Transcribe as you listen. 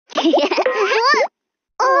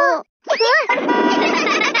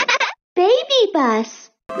Babybus.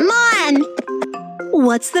 Mom!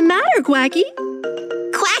 What's the matter, Quacky?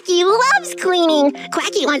 Quacky loves cleaning.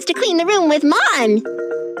 Quacky wants to clean the room with Mom.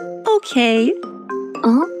 Okay.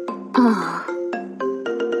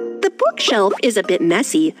 The bookshelf is a bit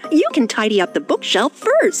messy. You can tidy up the bookshelf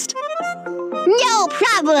first. No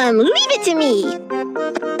problem. Leave it to me.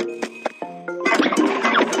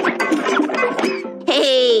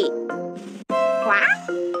 Hey.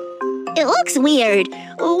 It looks weird.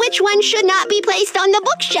 Which one should not be placed on the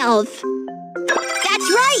bookshelf? That's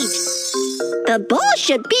right. The ball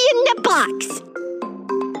should be in the box.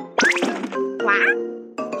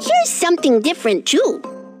 Here's something different, too.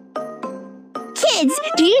 Kids,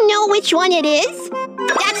 do you know which one it is?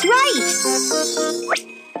 That's right.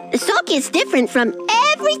 The sock is different from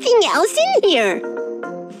everything else in here.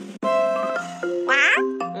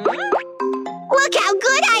 Look how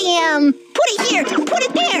good I am. Put it here, put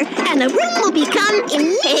it there, and the room will become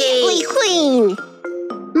immediately clean.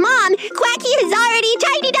 Mom, Quacky has already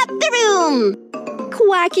tidied up the room.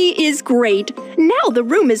 Quacky is great. Now the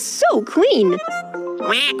room is so clean.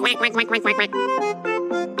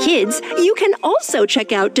 Kids, you can also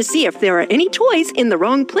check out to see if there are any toys in the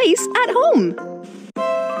wrong place at home.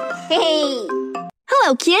 Hey.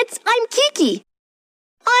 Hello, kids. I'm Kiki.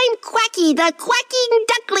 I'm Quacky, the quacking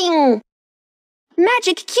duckling.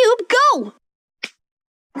 Magic Cube, go!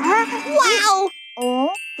 Wow!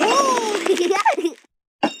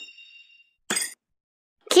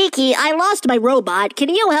 Kiki, I lost my robot. Can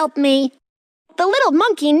you help me? The little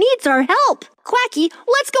monkey needs our help. Quacky,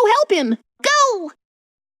 let's go help him. Go!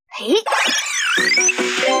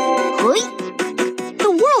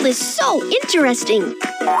 The world is so interesting.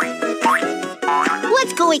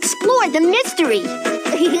 Let's go explore the mystery.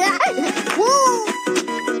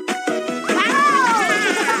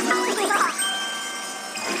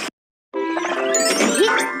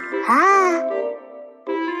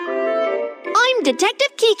 I'm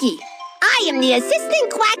Detective Kiki. I am the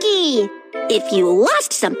assistant Quacky. If you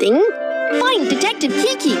lost something, find Detective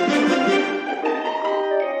Kiki.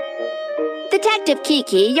 Detective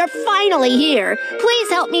Kiki, you're finally here. Please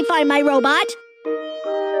help me find my robot.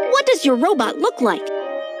 What does your robot look like?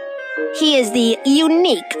 He is the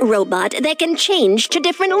unique robot that can change to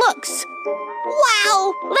different looks.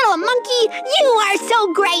 Wow! Little monkey, you are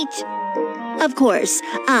so great! Of course,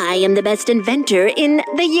 I am the best inventor in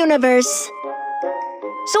the universe.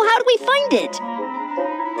 So how do we find it?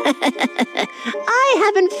 I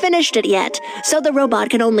haven't finished it yet, so the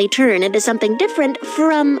robot can only turn into something different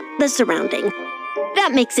from the surrounding.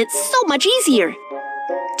 That makes it so much easier.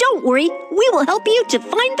 Don't worry, we will help you to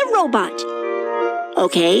find the robot.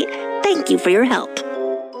 Okay, thank you for your help.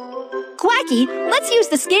 Quacky, let's use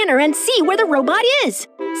the scanner and see where the robot is.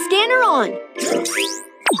 Scanner on.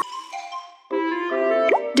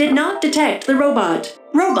 Did not detect the robot.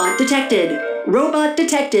 Robot detected. Robot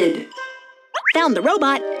detected. Found the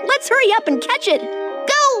robot. Let's hurry up and catch it.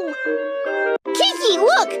 Go! Kiki,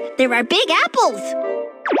 look! There are big apples.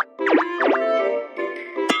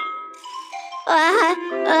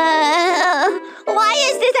 Why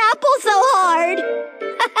is this apple so hard?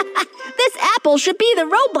 This apple should be the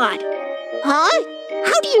robot. Huh?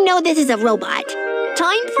 How do you know this is a robot?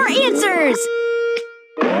 Time for answers.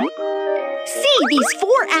 See these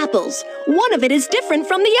 4 apples. One of it is different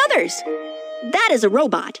from the others. That is a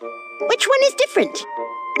robot. Which one is different?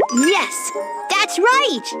 Yes, that's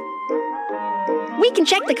right. We can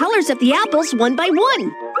check the colors of the apples one by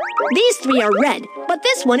one. These 3 are red, but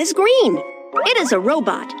this one is green. It is a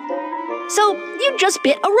robot. So you just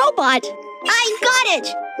bit a robot. I got it.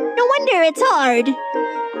 No wonder it's hard.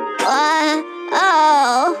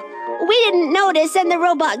 We didn't notice and the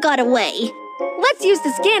robot got away. Let's use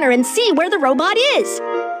the scanner and see where the robot is.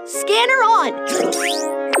 Scanner on.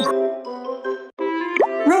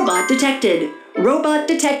 Robot detected. Robot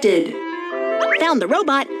detected. Found the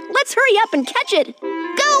robot. Let's hurry up and catch it.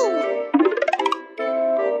 Go!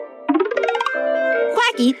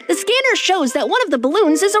 Quacky, the scanner shows that one of the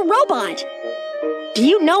balloons is a robot. Do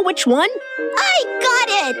you know which one? I got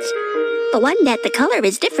it! The one that the color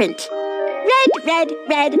is different. Red, red,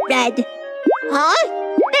 red, red. Huh?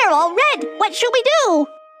 They're all red. What should we do?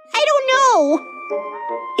 I don't know.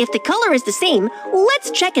 If the color is the same,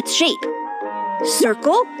 let's check its shape.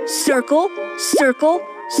 Circle, circle, circle,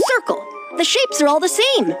 circle. The shapes are all the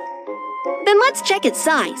same. Then let's check its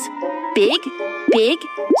size. Big, big,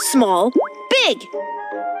 small, big.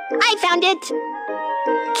 I found it.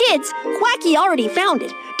 Kids, Quacky already found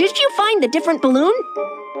it. Did you find the different balloon?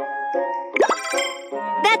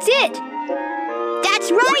 That's it.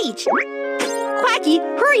 That's right. Quacky,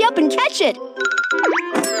 hurry up and catch it!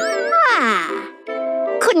 Ah,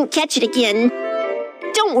 couldn't catch it again.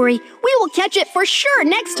 Don't worry, we will catch it for sure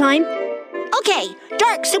next time. Okay,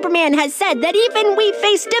 Dark Superman has said that even we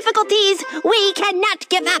face difficulties, we cannot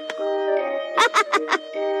give up.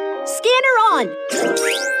 Scanner on!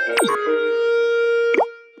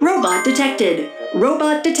 Robot detected.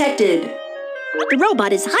 Robot detected. The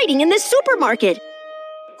robot is hiding in the supermarket.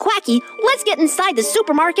 Quacky, let's get inside the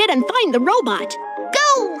supermarket and find the robot.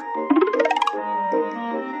 Go!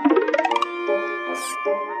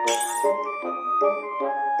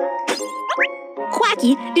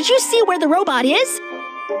 Quacky, did you see where the robot is?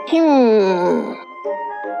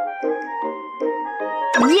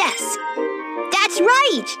 Yes, that's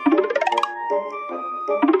right.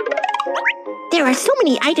 There are so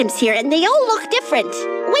many items here and they all look different.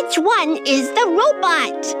 Which one is the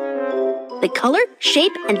robot? The color,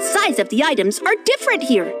 shape, and size of the items are different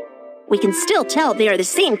here. We can still tell they are the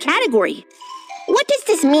same category. What does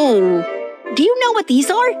this mean? Do you know what these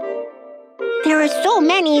are? There are so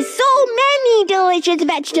many delicious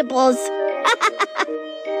vegetables.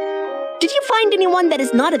 Did you find anyone that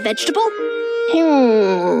is not a vegetable?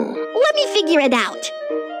 Let me figure it out.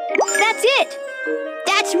 That's it!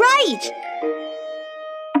 That's right!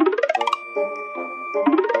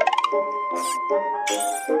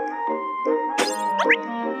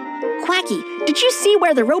 Quacky, did you see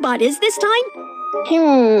where the robot is this time?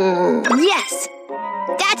 Yes,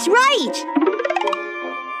 that's right!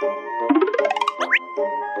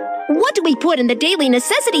 What do we put in the daily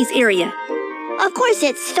necessities area? Of course,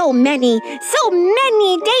 it's so many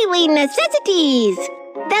daily necessities!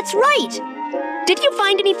 That's right! Did you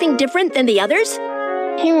find anything different than the others?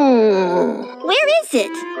 Where is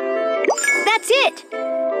it? That's it!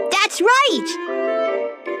 That's right!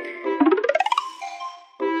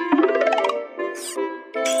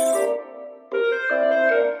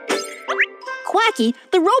 Quacky,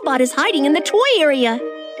 the robot is hiding in the toy area.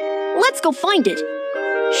 Let's go find it.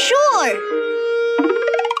 Sure!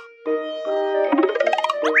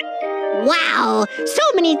 Wow, so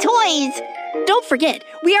many toys! Don't forget,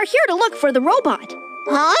 we are here to look for the robot.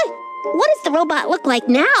 Huh? What does the robot look like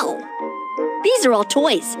now? These are all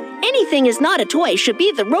toys. Anything is not a toy should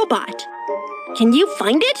be the robot. Can you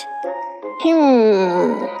find it?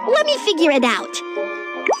 Let me figure it out.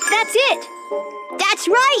 That's it! That's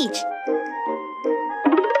right!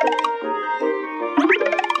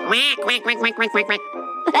 Quack, quack, quack, quack, quack, quack, quack.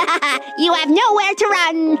 You have nowhere to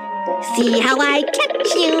run. See how I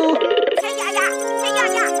catch you.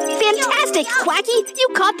 Fantastic, Quacky! You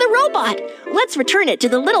caught the robot! Let's return it to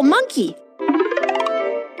the little monkey.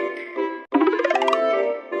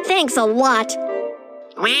 Thanks a lot.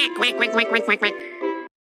 Quack, quack, quack, quack, quack, quack, quack.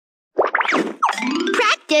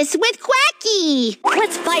 Practice with Quacky.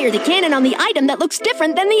 Let's fire the cannon on the item that looks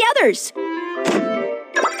different than the others.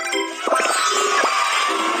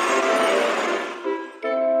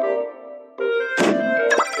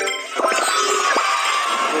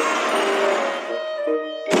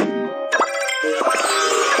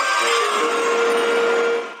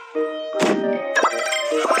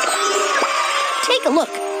 Take a look.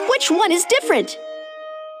 Which one is different?